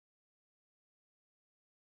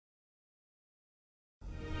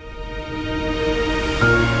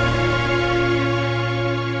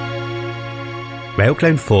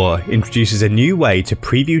RailClone 4 introduces a new way to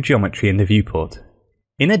preview geometry in the viewport.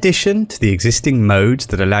 In addition to the existing modes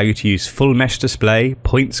that allow you to use full mesh display,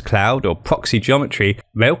 points cloud or proxy geometry,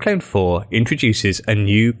 RailClone 4 introduces a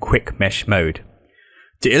new quick mesh mode.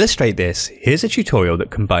 To illustrate this, here's a tutorial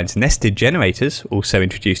that combines nested generators, also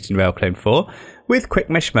introduced in RailClone 4, with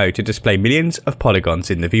quick mesh mode to display millions of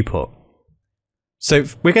polygons in the viewport. So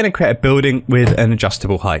we're going to create a building with an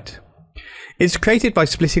adjustable height. It's created by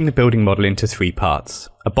splitting the building model into three parts: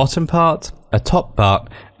 a bottom part, a top part,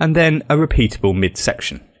 and then a repeatable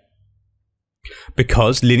mid-section.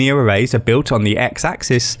 Because linear arrays are built on the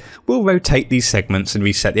x-axis, we'll rotate these segments and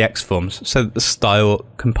reset the x-forms so that the style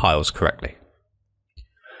compiles correctly.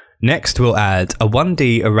 Next, we'll add a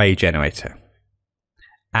 1D array generator,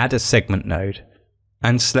 add a segment node,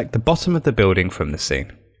 and select the bottom of the building from the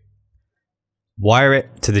scene. Wire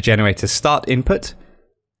it to the generator's start input,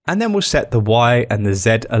 and then we'll set the Y and the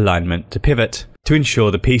Z alignment to pivot to ensure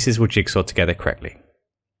the pieces will jigsaw together correctly.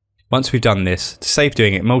 Once we've done this, to save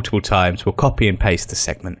doing it multiple times, we'll copy and paste the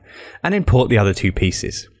segment and import the other two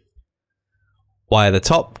pieces. Wire the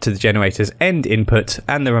top to the generator's end input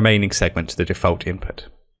and the remaining segment to the default input.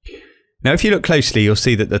 Now if you look closely, you'll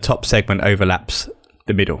see that the top segment overlaps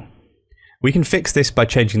the middle. We can fix this by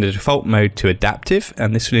changing the default mode to adaptive,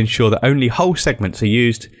 and this will ensure that only whole segments are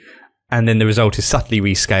used, and then the result is subtly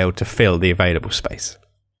rescaled to fill the available space.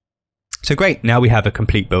 So great, now we have a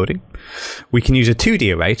complete building. We can use a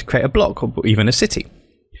 2D array to create a block or even a city.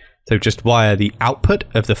 So just wire the output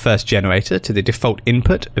of the first generator to the default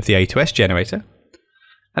input of the A2S generator,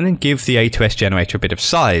 and then give the A2S generator a bit of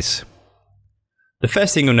size. The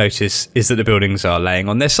first thing you'll notice is that the buildings are laying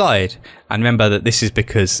on their side, and remember that this is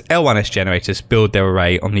because L1S generators build their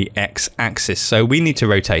array on the x-axis, so we need to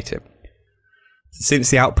rotate it.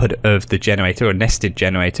 Since the output of the generator or nested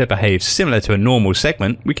generator behaves similar to a normal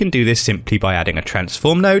segment, we can do this simply by adding a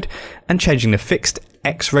transform node and changing the fixed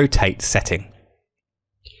x-rotate setting.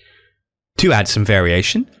 To add some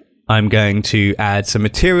variation, I'm going to add some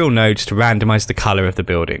material nodes to randomize the color of the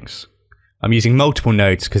buildings. I'm using multiple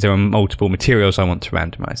nodes because there are multiple materials I want to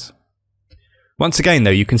randomize. Once again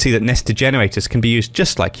though, you can see that nested generators can be used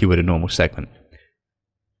just like you would a normal segment.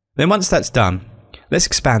 Then once that's done, let's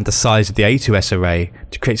expand the size of the A2S array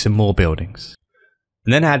to create some more buildings,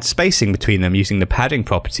 and then add spacing between them using the padding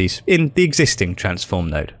properties in the existing transform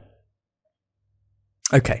node.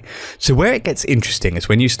 Okay, so where it gets interesting is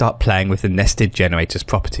when you start playing with the nested generators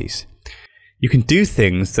properties. You can do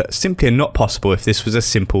things that simply are not possible if this was a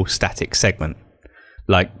simple static segment,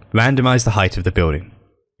 like randomize the height of the building.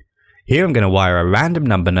 Here I'm going to wire a random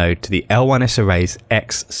number node to the L1S array's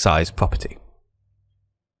x size property.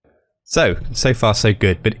 So far so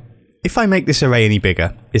good, but if I make this array any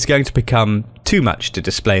bigger, it's going to become too much to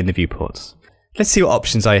display in the viewports. Let's see what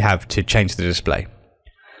options I have to change the display.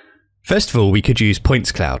 First of all, we could use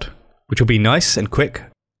points cloud, which will be nice and quick,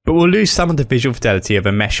 but we'll lose some of the visual fidelity of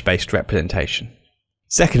a mesh-based representation.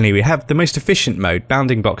 Secondly, we have the most efficient mode,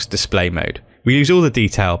 bounding box display mode. We lose all the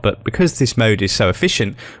detail, but because this mode is so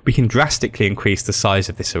efficient, we can drastically increase the size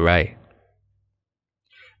of this array.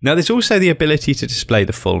 Now there's also the ability to display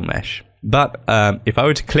the full mesh, but if I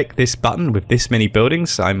were to click this button with this many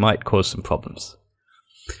buildings, I might cause some problems.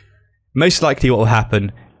 Most likely what will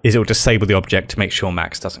happen is it will disable the object to make sure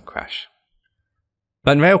Max doesn't crash.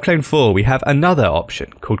 But in RailClone 4 we have another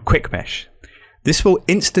option called quick mesh. This will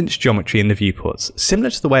instance geometry in the viewports, similar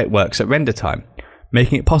to the way it works at render time,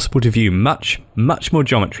 making it possible to view much more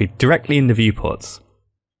geometry directly in the viewports.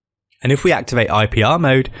 And if we activate Ipr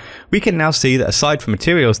mode, we can now see that aside from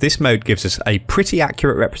materials, this mode gives us a pretty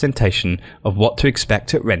accurate representation of what to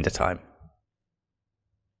expect at render time.